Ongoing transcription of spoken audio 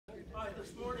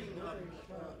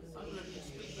I'm going to be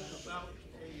speaking about a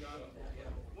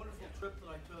wonderful trip that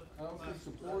I took last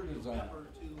November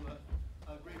to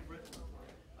Great Britain.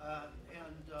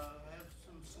 And I have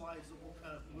some slides that will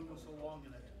kind of move us along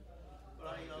in it. But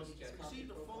I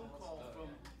received a phone call from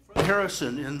Fred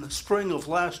Harrison in the spring of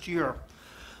last year.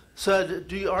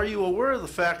 Said, are you aware of the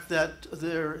fact that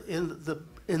there in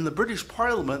the British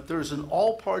Parliament there's an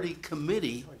all-party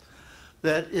committee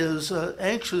that is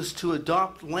anxious to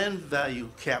adopt land value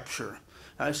capture?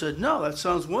 And I said, no, that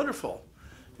sounds wonderful.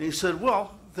 And he said,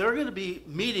 well, they're going to be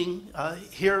meeting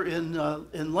here in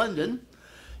London,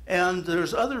 and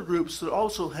there's other groups that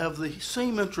also have the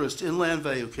same interest in land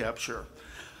value capture.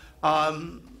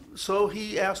 So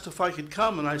he asked if I could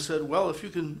come, and I said, well, if you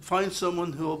can find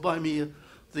someone who will buy me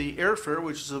the airfare,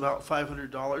 which is about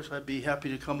 $500, I'd be happy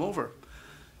to come over.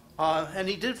 And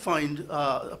he did find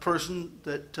a person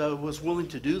that was willing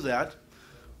to do that.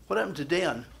 What happened to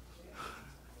Dan?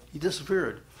 He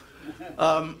disappeared.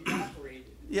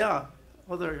 Yeah.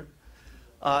 Well, there.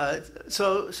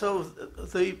 So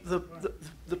the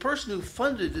person who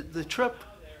funded the trip,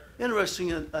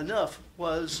 interesting enough,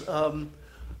 was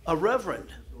a reverend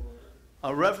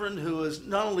who is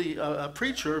not only a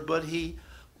preacher, but he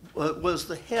was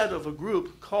the head of a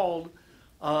group called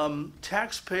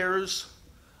Taxpayers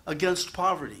Against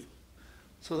Poverty.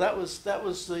 So that was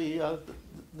the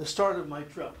start of my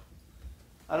trip.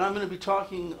 And I'm going to be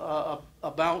talking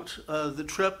about the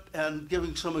trip and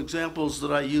giving some examples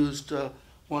that I used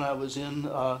when I was in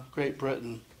Great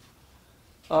Britain.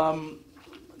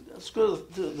 Let's go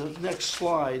to the next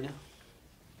slide.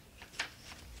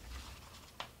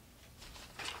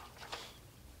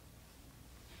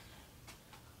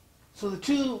 So the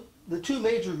two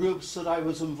major groups that I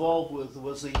was involved with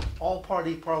was the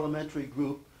all-party parliamentary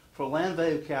group for land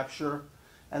value capture,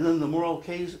 and then the Moral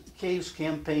Caves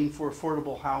Campaign for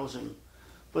affordable housing.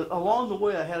 But along the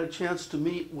way, I had a chance to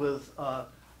meet with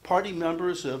party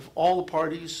members of all the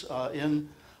parties in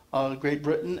Great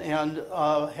Britain, and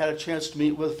had a chance to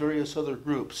meet with various other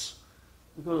groups.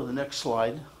 We'll go to the next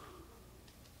slide.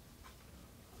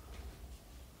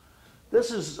 This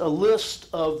is a list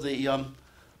of the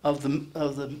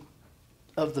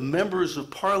members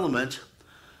of Parliament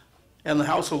and the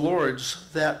House of Lords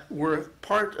that were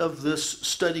part of this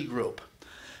study group.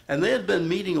 And they had been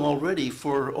meeting already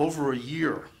for over a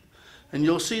year. And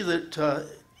you'll see that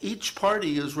each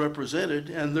party is represented,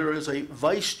 and there is a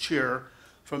vice chair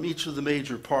from each of the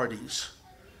major parties.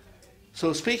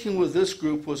 So speaking with this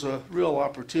group was a real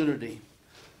opportunity.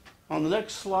 On the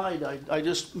next slide, I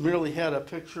just merely had a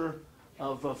picture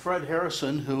of Fred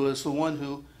Harrison, who is the one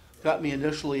who got me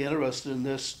initially interested in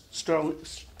this,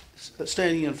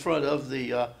 standing in front of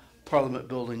the Parliament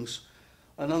buildings.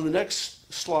 And on the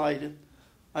next slide,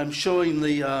 I'm showing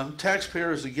the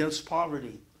Taxpayers Against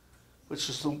Poverty, which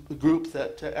is the group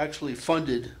that actually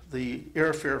funded the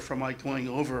airfare for my going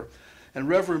over. And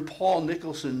Reverend Paul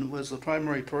Nicholson was the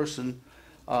primary person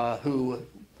who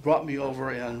brought me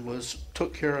over and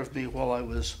took care of me while I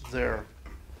was there.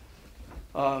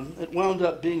 It wound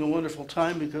up being a wonderful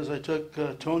time because I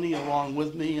took Tony along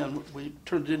with me, and we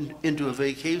turned it into a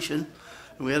vacation,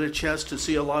 and we had a chance to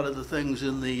see a lot of the things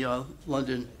in the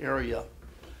London area.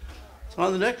 So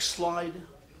on the next slide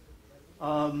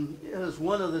is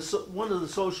one of the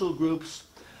social groups,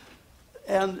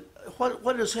 and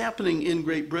what is happening in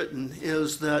Great Britain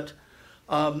is that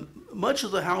much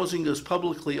of the housing is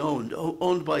publicly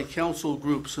owned by council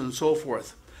groups and so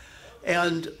forth,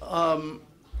 and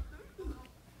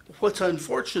what's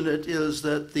unfortunate is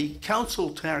that the council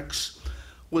tax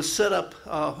was set up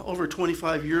over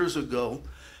 25 years ago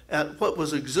at what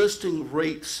was existing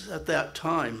rates at that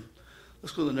time.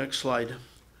 Let's go to the next slide.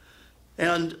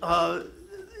 And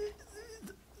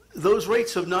those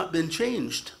rates have not been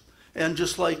changed. And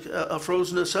just like a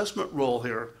frozen assessment roll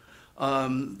here,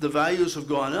 the values have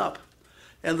gone up.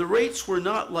 And the rates were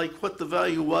not like what the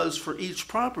value was for each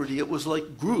property. It was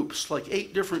like groups, like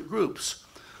 8 different groups.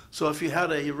 So if you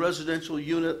had a residential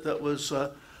unit that was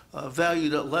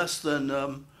valued at less than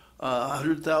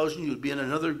 100,000, you'd be in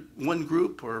another one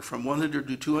group, or from 100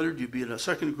 to 200, you'd be in a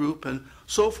second group, and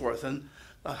so forth. And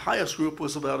the highest group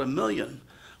was about 1 million.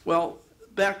 Well,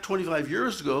 back 25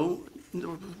 years ago, there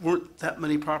weren't that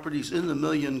many properties in the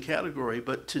million category,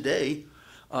 but today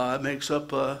it makes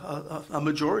up a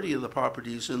majority of the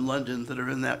properties in London that are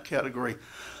in that category.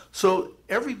 So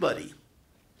everybody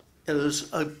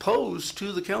is opposed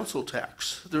to the council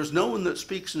tax. There's no one that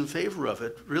speaks in favor of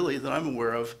it, really, that I'm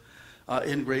aware of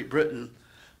in Great Britain.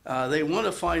 They want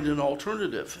to find an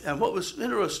alternative. And what was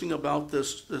interesting about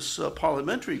this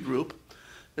parliamentary group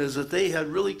is that they had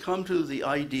really come to the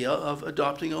idea of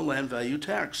adopting a land value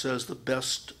tax as the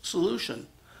best solution.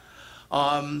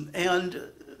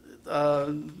 In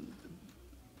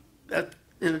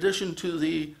addition to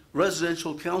the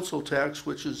residential council tax,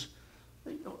 which is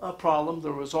a problem,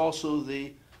 there was also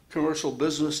the commercial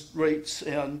business rates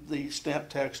and the stamp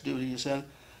tax duties, and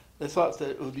they thought that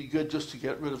it would be good just to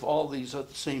get rid of all these at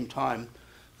the same time.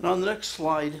 And on the next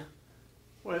slide,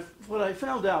 what I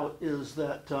found out is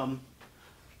that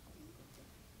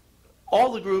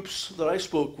all the groups that I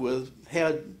spoke with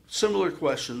had similar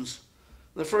questions.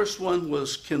 The first one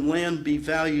was, can land be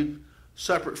valued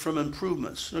separate from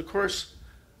improvements? And of course,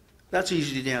 that's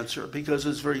easy to answer because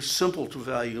it's very simple to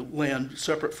value land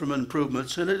separate from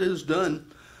improvements, and it is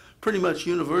done pretty much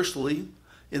universally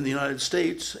in the United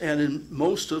States and in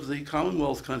most of the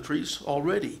Commonwealth countries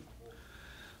already.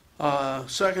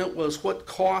 Second was, what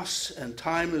costs and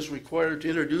time is required to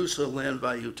introduce a land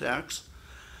value tax?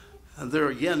 And there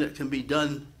again, it can be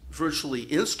done virtually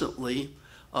instantly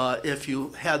if you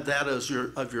had that as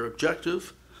your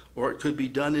objective, or it could be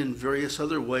done in various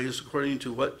other ways according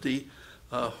to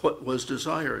what was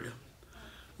desired.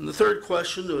 And the third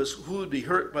question was, who would be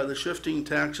hurt by the shifting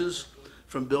taxes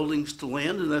from buildings to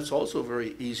land? And that's also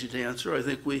very easy to answer. I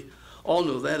think we all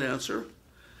know that answer.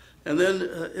 And then,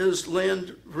 is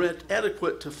land rent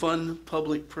adequate to fund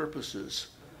public purposes?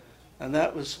 And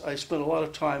that was, I spent a lot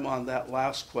of time on that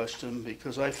last question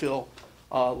because I feel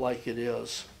like it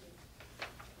is.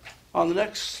 On the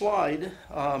next slide,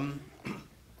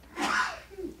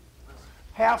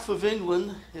 half of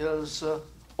England is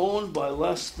owned by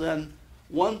less than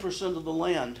 1% of the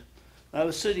land. I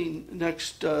was sitting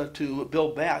next to Bill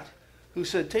Batt, who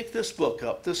said, take this book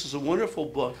up. This is a wonderful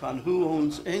book on who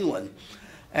owns England.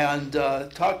 And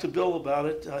talked to Bill about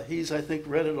it. He's, I think,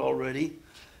 read it already.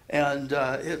 And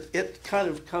it kind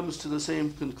of comes to the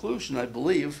same conclusion, I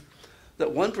believe, that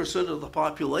 1% of the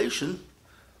population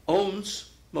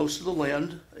owns most of the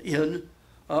land in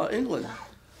England.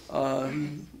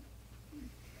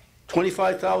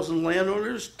 25,000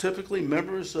 landowners, typically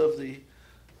members of the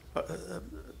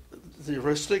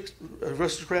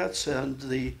aristocrats and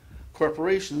the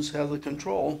corporations, have the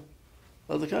control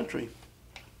of the country.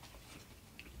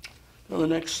 On the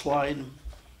next slide.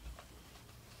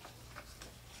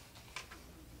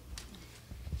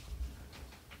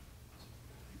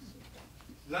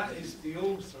 That is the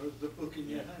author of the book in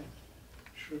your hand,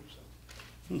 Shrubs.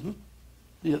 Mm-hmm.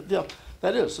 Yeah,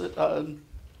 that is it. All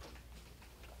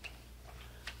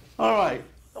right.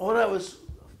 What I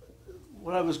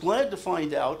was glad to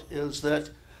find out is that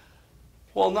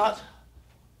while not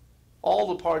all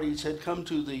the parties had come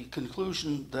to the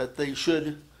conclusion that they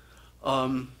should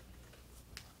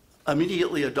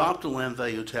immediately adopt a land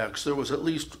value tax, there was at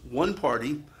least one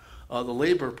party, the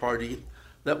Labour Party,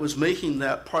 that was making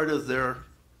that part of their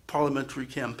parliamentary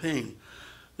campaign.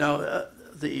 Now,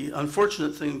 the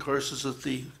unfortunate thing, of course, is that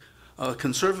the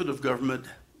Conservative government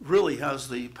really has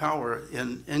the power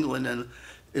in England and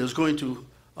is going to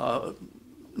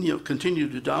continue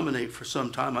to dominate for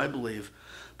some time, I believe.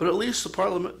 But at least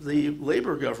the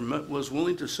Labour government was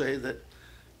willing to say that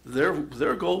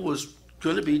their goal was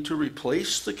going to be to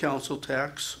replace the council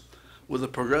tax with a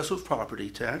progressive property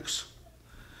tax.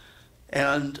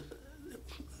 And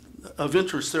of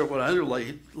interest there, what I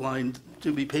underlined,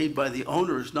 to be paid by the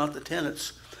owners, not the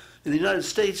tenants. In the United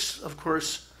States, of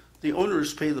course, the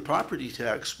owners pay the property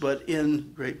tax, but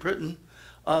in Great Britain,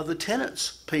 the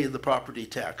tenants pay the property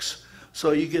tax.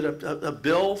 So you get a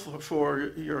bill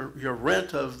for your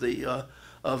rent of the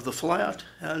flat,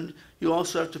 and you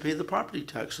also have to pay the property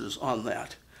taxes on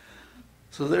that.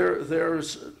 So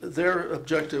their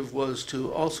objective was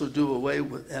to also do away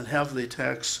with and have the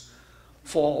tax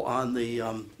fall on the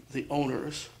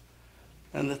owners,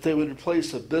 and that they would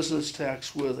replace a business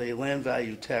tax with a land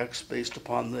value tax based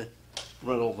upon the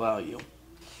rental value.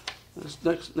 This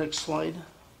next slide.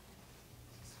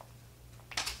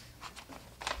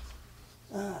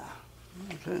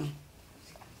 Okay.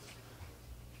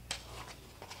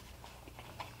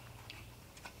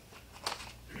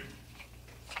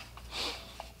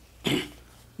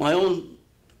 My own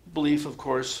belief, of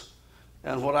course,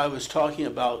 and what I was talking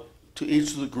about to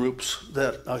each of the groups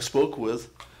that I spoke with,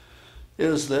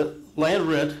 is that land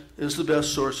rent is the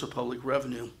best source of public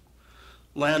revenue.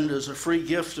 Land is a free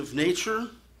gift of nature.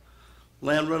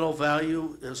 Land rental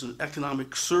value is an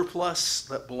economic surplus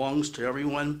that belongs to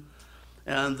everyone,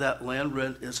 and that land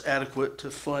rent is adequate to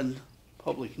fund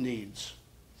public needs.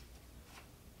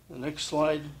 The next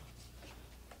slide.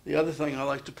 The other thing I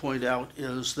like to point out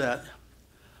is that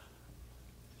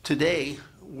today,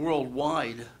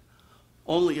 worldwide,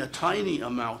 only a tiny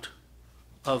amount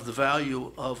of the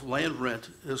value of land rent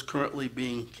is currently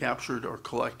being captured or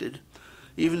collected.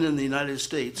 Even in the United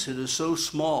States, it is so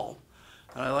small.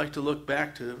 And I like to look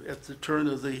back to at the turn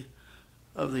of the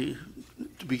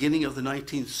beginning of the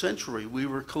 19th century, we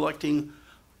were collecting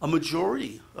a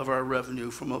majority of our revenue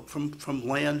from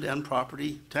land and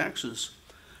property taxes.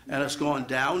 And it's gone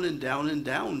down and down and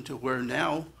down to where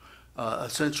now, a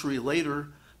century later,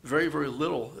 very, very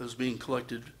little is being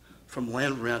collected from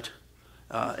land rent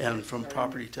and from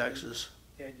property taxes.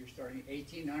 Ted, you're starting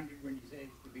 1800 when you say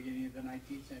it's the beginning of the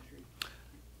 19th century?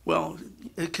 Well,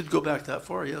 it could go back that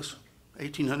far, yes.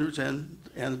 1800s and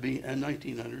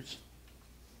 1900s.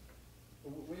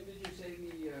 When did you say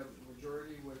the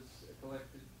majority was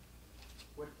collected?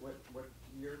 What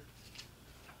year?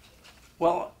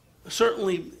 Well,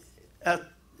 certainly at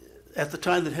the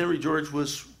time that Henry George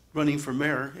was running for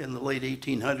mayor in the late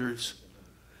 1800s,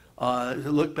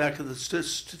 look back at the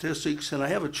statistics, and I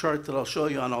have a chart that I'll show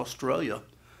you on Australia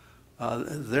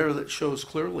there that shows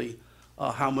clearly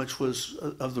how much was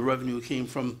of the revenue came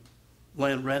from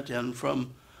land rent and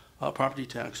from property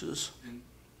taxes.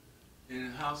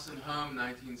 In House and Home,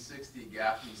 1960,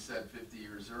 Gaffney said 50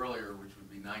 years earlier, which would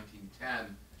be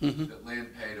 1910, that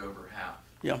land paid over half.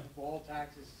 Yeah. Of all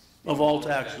taxes? Of all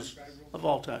taxes. Of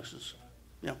all taxes.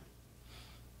 Yeah.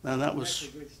 And that was.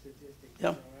 That's a good statistic.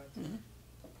 Yeah.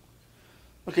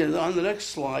 Okay, on the next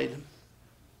slide,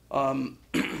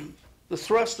 the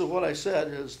thrust of what I said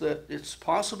is that it's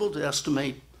possible to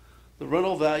estimate the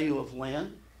rental value of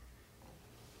land,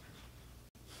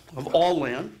 of all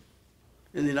land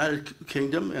in the United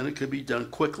Kingdom, and it could be done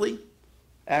quickly,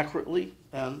 accurately,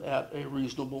 and at a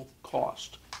reasonable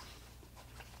cost.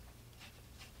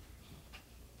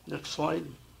 Next slide.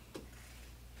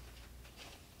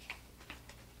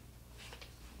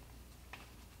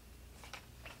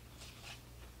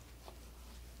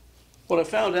 What I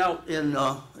found out in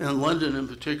London in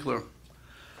particular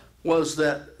was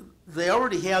that they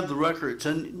already had the records,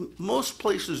 and most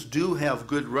places do have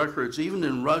good records. Even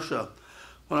in Russia,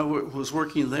 when I was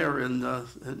working there in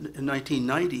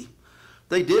 1990,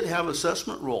 they did have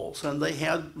assessment rolls, and they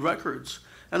had records.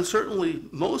 And certainly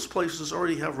most places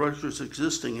already have records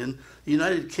existing. In the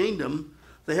United Kingdom,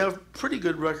 they have pretty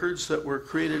good records that were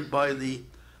created by the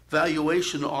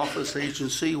Valuation Office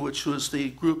Agency, which was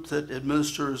the group that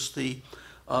administers the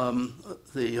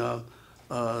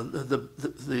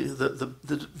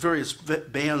various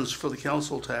bands for the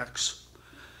council tax.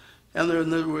 And then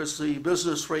there was the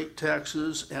business rate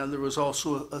taxes, and there was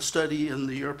also a study in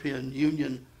the European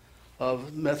Union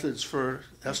of methods for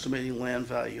estimating land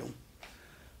value.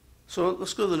 So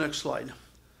let's go to the next slide.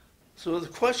 So the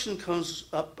question comes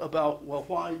up about, well,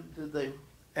 why did they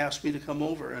ask me to come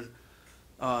over? And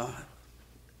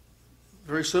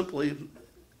very simply,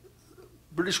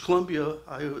 British Columbia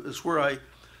is where I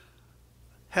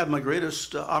had my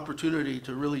greatest opportunity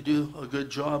to really do a good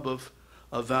job of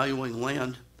valuing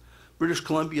land. British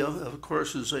Columbia, of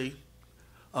course, is a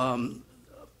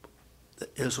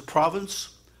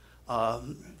province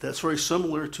that's very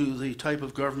similar to the type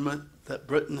of government that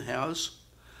Britain has,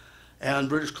 and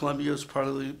British Columbia is part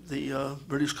of the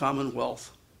British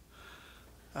Commonwealth.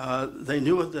 They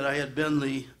knew that I had been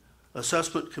the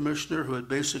assessment commissioner who had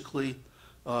basically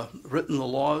written the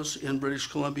laws in British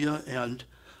Columbia, and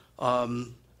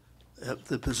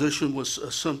the position was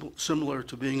similar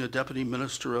to being a deputy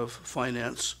minister of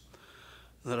finance,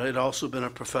 that I had also been a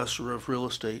professor of real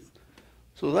estate.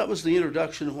 So that was the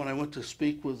introduction when I went to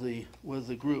speak with the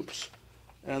groups,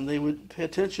 and they would pay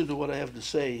attention to what I have to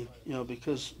say,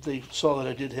 because they saw that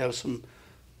I did have some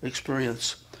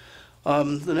experience.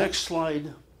 The next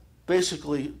slide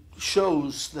basically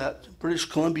shows that British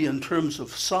Columbia, in terms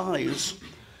of size,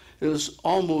 is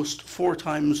almost 4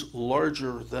 times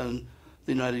larger than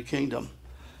the United Kingdom.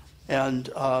 And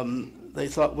they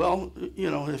thought, well,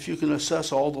 if you can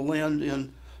assess all the land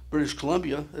in British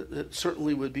Columbia, it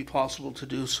certainly would be possible to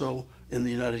do so in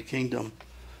the United Kingdom.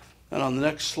 And on the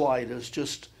next slide is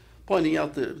just pointing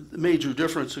out the major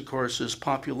difference, of course, is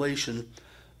population.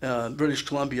 British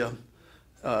Columbia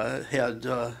had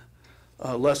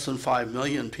less than 5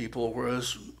 million people,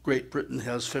 whereas Great Britain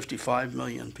has 55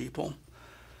 million people.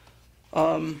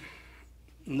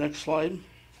 Next slide.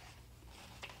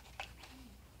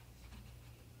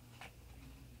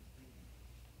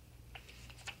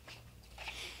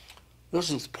 This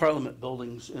is Parliament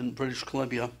buildings in British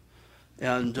Columbia,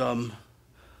 and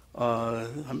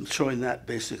I'm showing that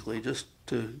basically just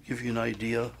to give you an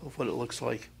idea of what it looks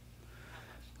like.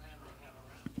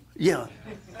 Yeah,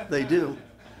 they do.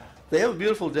 They have a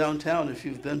beautiful downtown. If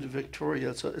you've been to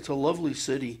Victoria, it's a lovely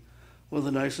city, one of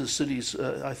the nicest cities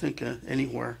I think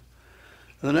anywhere.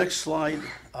 The next slide.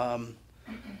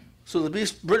 So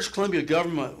the British Columbia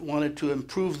government wanted to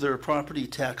improve their property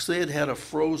tax. They had had a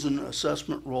frozen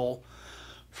assessment roll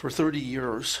for 30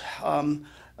 years.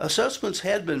 Assessments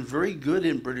had been very good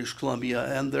in British Columbia,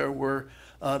 and there were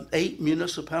 8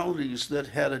 municipalities that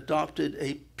had adopted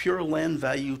a pure land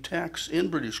value tax in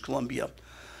British Columbia.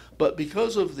 But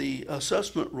because of the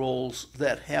assessment rolls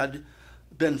that had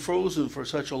been frozen for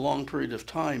such a long period of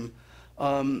time,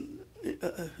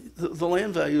 the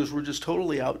land values were just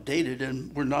totally outdated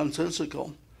and were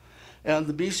nonsensical. And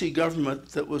the BC government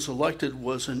that was elected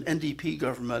was an NDP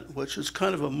government, which is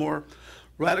kind of a more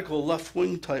radical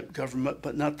left-wing type government,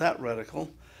 but not that radical.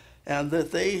 And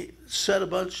that they set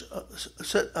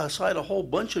aside a whole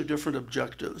bunch of different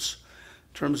objectives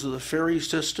in terms of the ferry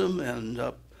system and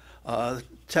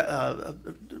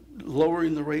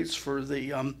lowering the rates for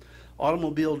the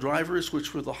automobile drivers,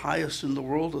 which were the highest in the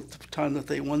world at the time that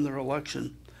they won their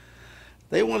election.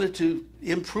 They wanted to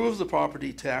improve the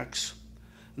property tax,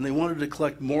 and they wanted to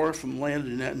collect more from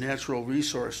land and natural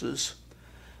resources.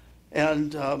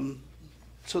 And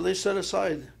so they set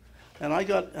aside, and I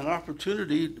got an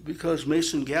opportunity because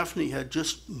Mason Gaffney had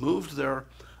just moved there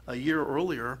a year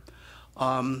earlier,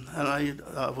 and I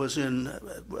was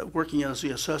working as the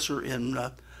assessor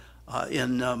in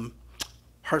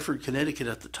Hartford, Connecticut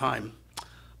at the time.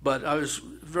 But I was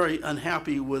very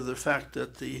unhappy with the fact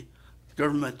that the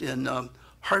government in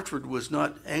Hartford was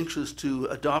not anxious to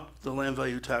adopt the land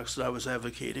value tax that I was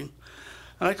advocating.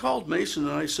 And I called Mason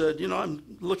and I said, you know,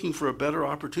 I'm looking for a better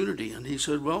opportunity. And he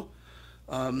said, well,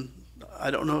 I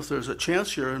don't know if there's a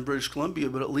chance here in British Columbia,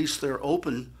 but at least they're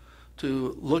open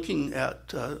to looking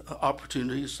at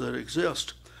opportunities that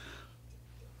exist.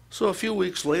 So a few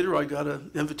weeks later, I got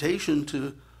an invitation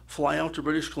to fly out to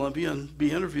British Columbia and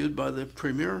be interviewed by the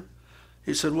Premier.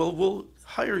 He said, well, we'll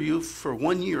hire you for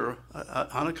 1 year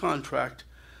on a contract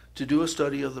to do a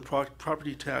study of the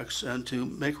property tax and to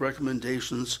make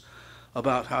recommendations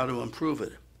about how to improve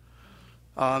it.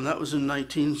 That was in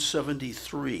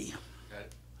 1973. Okay.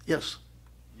 Yes.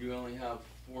 You only have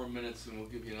 4 minutes, and we'll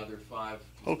give you another 5.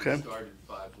 Okay. We started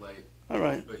 5 late. All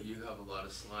right. But you have a lot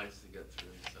of slides to get through.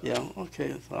 So. Yeah,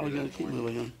 okay. I'm going to keep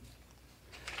moving on.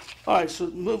 All right, so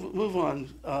move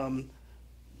on.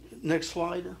 Next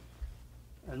slide,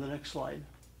 and the next slide,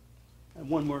 and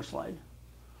one more slide.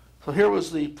 So here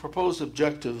was the proposed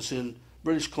objectives in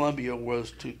British Columbia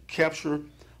was to capture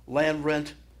land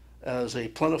rent as a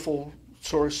plentiful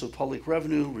source of public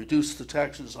revenue, reduce the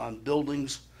taxes on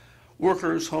buildings,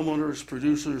 workers, homeowners,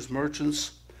 producers,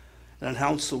 merchants, and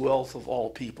enhance the wealth of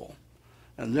all people.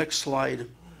 And next slide,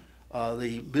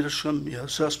 the British Columbia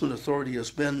Assessment Authority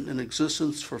has been in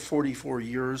existence for 44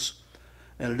 years,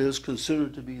 and it is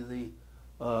considered to be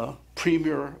the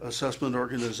premier assessment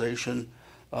organization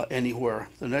anywhere.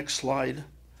 The next slide,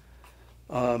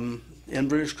 in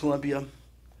British Columbia,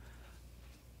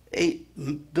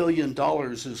 $8 billion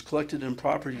is collected in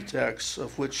property tax,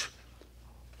 of which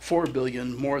 $4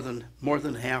 billion, more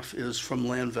than half, is from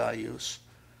land values.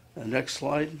 The next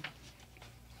slide.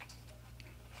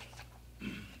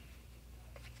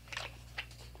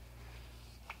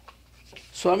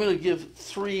 So I'm going to give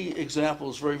 3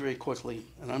 examples very, very quickly,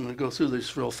 and I'm going to go through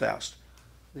these real fast.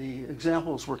 The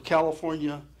examples were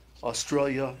California,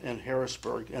 Australia, and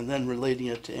Harrisburg, and then relating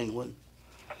it to England.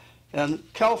 And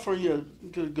California,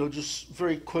 I'm going to go just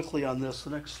very quickly on this. The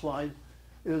next slide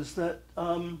is that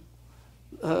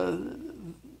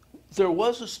there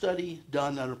was a study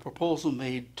done and a proposal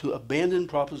made to abandon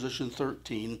Proposition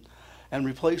 13 and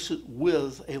replace it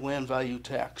with a land value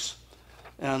tax.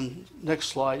 And next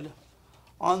slide.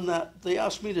 On that, they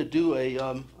asked me to do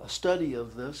a study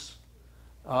of this,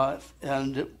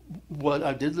 and what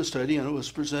I did the study, and it was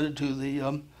presented to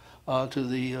the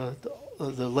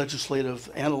Legislative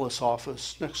Analyst's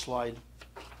Office. Next slide.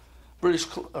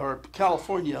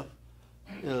 California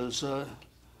is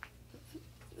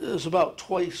about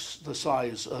twice the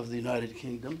size of the United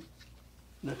Kingdom.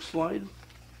 Next slide.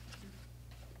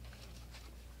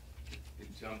 You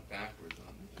jump backwards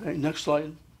on me. Okay, next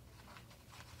slide.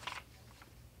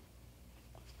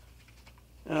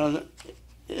 And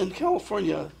in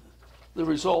California, the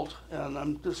result, and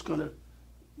I'm just going to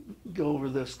go over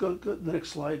this. Go next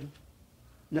slide.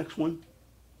 Next one.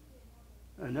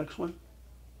 And next one.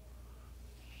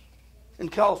 In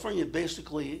California,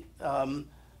 basically,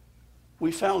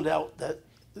 we found out that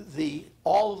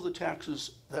all of the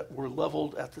taxes that were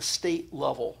leveled at the state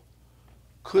level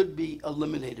could be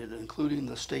eliminated, including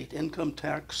the state income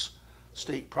tax,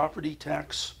 state property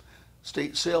tax,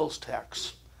 state sales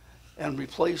tax, and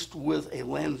replaced with a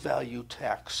land value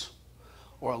tax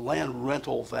or a land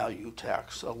rental value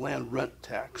tax, a land rent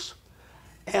tax.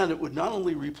 And it would not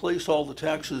only replace all the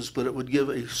taxes, but it would give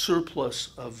a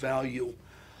surplus of value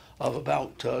of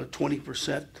about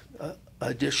 20%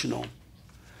 additional.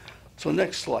 So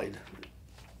next slide.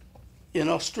 In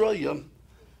Australia,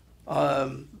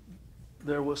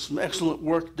 there was some excellent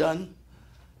work done,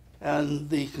 and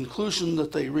the conclusion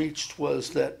that they reached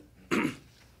was that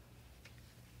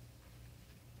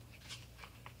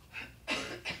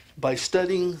by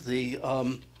studying the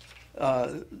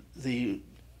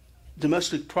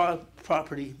domestic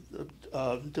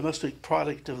domestic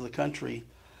product of the country,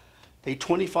 a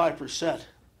 25%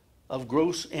 of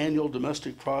gross annual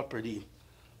domestic property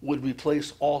would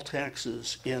replace all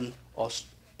taxes in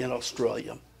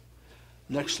Australia.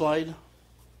 Next slide.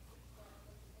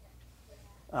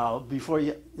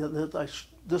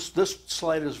 This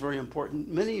slide is very important.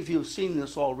 Many of you have seen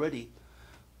this already,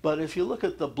 but if you look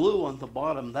at the blue on the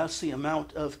bottom, that's the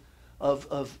amount of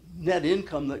net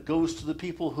income that goes to the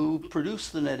people who produce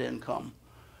the net income.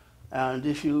 And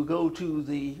if you go to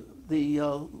the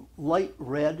light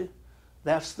red,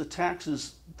 that's the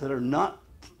taxes that are not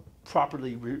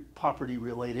property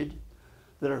related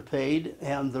that are paid,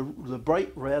 and the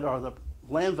bright red are the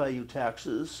land value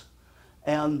taxes,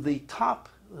 and the top,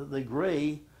 the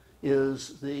gray,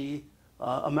 is the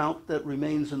amount that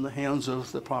remains in the hands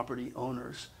of the property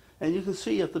owners. And you can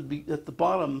see at the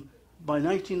bottom, by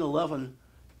 1911,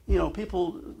 you know,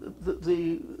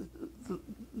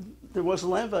 there was a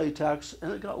land value tax,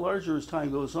 and it got larger as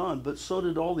time goes on, but so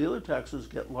did all the other taxes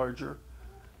get larger.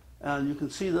 And you can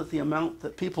see that the amount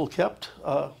that people kept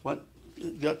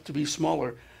got to be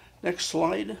smaller. Next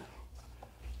slide.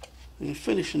 We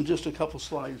finish in just a couple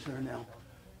slides here now.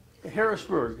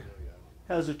 Harrisburg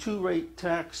has a 2-rate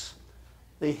tax.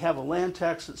 They have a land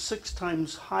tax that's 6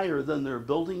 times higher than their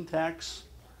building tax.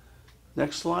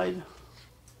 Next slide.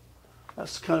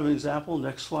 That's kind of an example.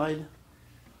 Next slide.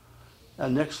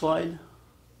 And next slide.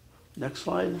 Next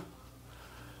slide.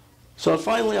 So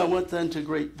finally I went then to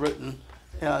Great Britain,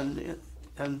 and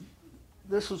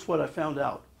this is what I found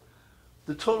out.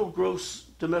 The total gross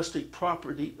domestic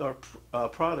property or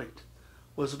product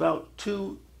was about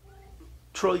 $2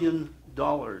 trillion,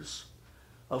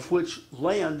 of which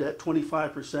land at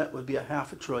 25% would be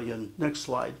 $500 billion. Next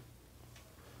slide.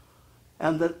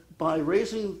 And that by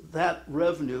raising that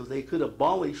revenue, they could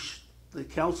abolish the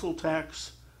council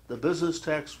tax, the business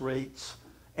tax rates,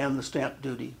 and the stamp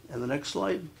duty. And the next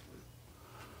slide.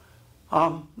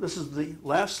 This is the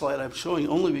last slide I'm showing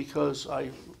only because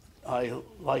I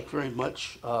like very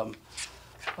much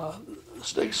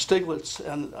Stiglitz,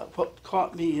 and what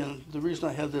caught me, and the reason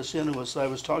I had this in was I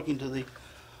was talking to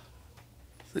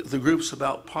the groups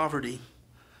about poverty,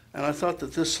 and I thought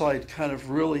that this slide kind of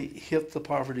really hit the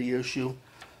poverty issue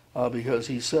because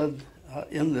he said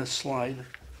in this slide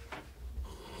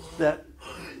that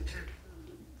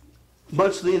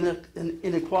much of the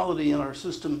inequality in our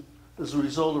system is a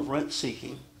result of rent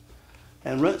seeking.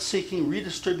 And rent seeking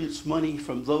redistributes money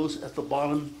from those at the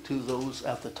bottom to those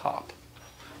at the top.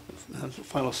 That's the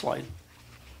final slide.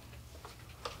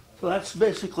 So that's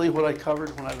basically what I covered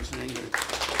when I was in England.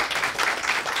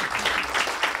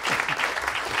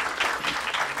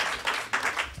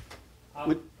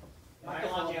 Michael, I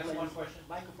want to ask one question.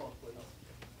 Microphone, please.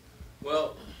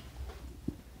 Well,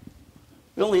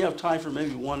 We only have time for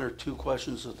maybe 1 or 2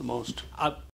 questions at the most.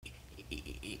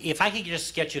 If I could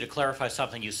just get you to clarify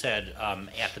something you said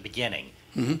at the beginning.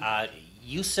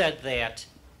 You said that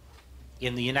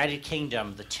in the United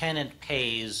Kingdom, the tenant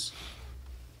pays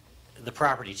the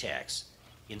property tax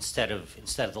instead of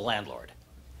the landlord.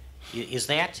 Is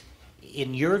that,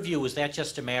 in your view, is that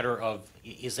just a matter of,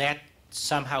 is that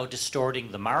somehow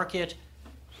distorting the market?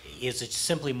 Is it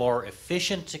simply more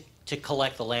efficient to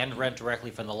collect the land rent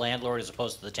directly from the landlord as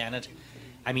opposed to the tenant?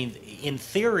 I mean, in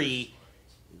theory,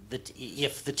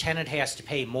 if the tenant has to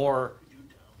pay more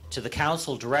to the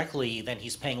council directly, then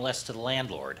he's paying less to the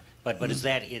landlord. But is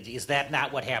that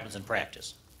not what happens in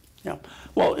practice? Yeah.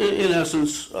 Well, in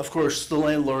essence, of course, the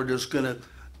landlord is going to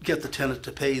get the tenant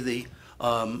to pay the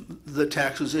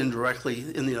taxes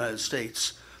indirectly in the United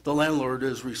States. The landlord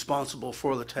is responsible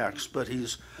for the tax, but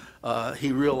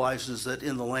he realizes that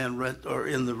in the land rent or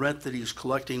in the rent that he's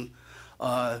collecting,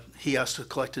 he has to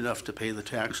collect enough to pay the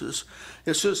taxes.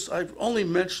 It's just, I've only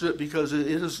mentioned it because it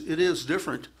is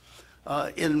different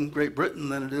in Great Britain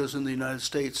than it is in the United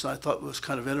States. I thought it was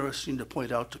kind of interesting to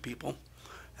point out to people,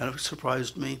 and it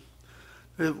surprised me.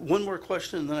 We have one more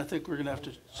question, and then I think we're going to have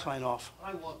to sign off.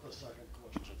 I want the second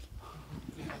question.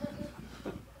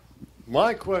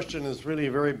 My question is really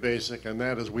very basic, and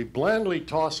that is we blandly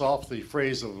toss off the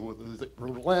phrase of the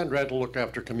land rent to look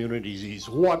after communities' needs.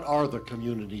 What are the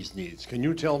community's needs? Can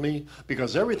you tell me?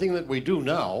 Because everything that we do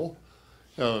now,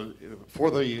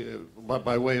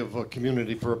 by way of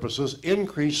community purposes,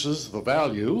 increases the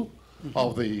value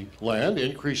of the land,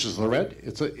 increases the rent.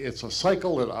 It's a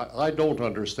cycle that I don't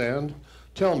understand.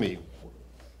 Tell me,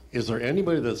 is there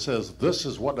anybody that says this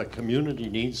is what a community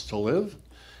needs to live?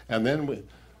 And then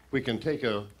we can take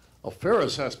a fair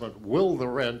assessment. Will the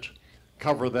rent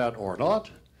cover that or not?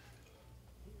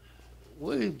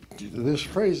 This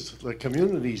phrase, the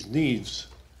community's needs,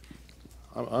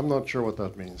 I'm not sure what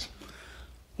that means.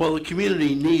 Well, the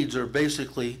community needs are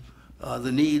basically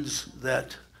the needs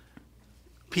that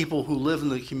people who live in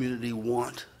the community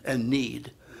want and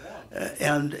need.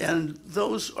 And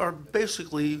those are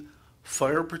basically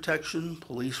fire protection,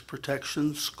 police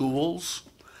protection, schools.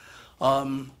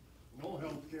 No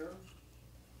health care?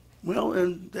 Well,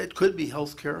 and it could be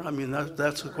health care. I mean,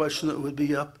 that's a question that would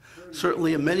be up.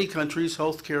 Certainly in many countries,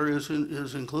 health care is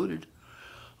included.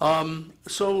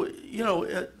 So, you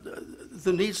know,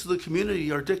 the needs of the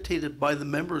community are dictated by the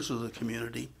members of the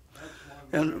community.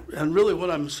 And really what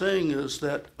I'm saying is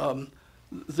that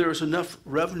there's enough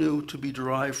revenue to be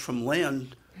derived from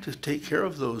land to take care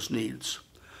of those needs.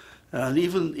 And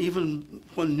even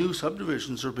when new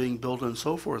subdivisions are being built and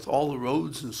so forth, all the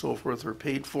roads and so forth are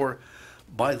paid for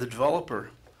by the developer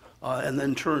and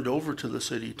then turned over to the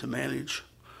city to manage.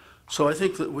 So I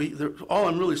think that all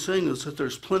I'm really saying is that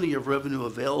there's plenty of revenue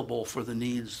available for the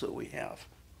needs that we have.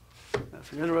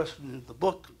 If you're interested in the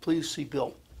book, please see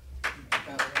Bill.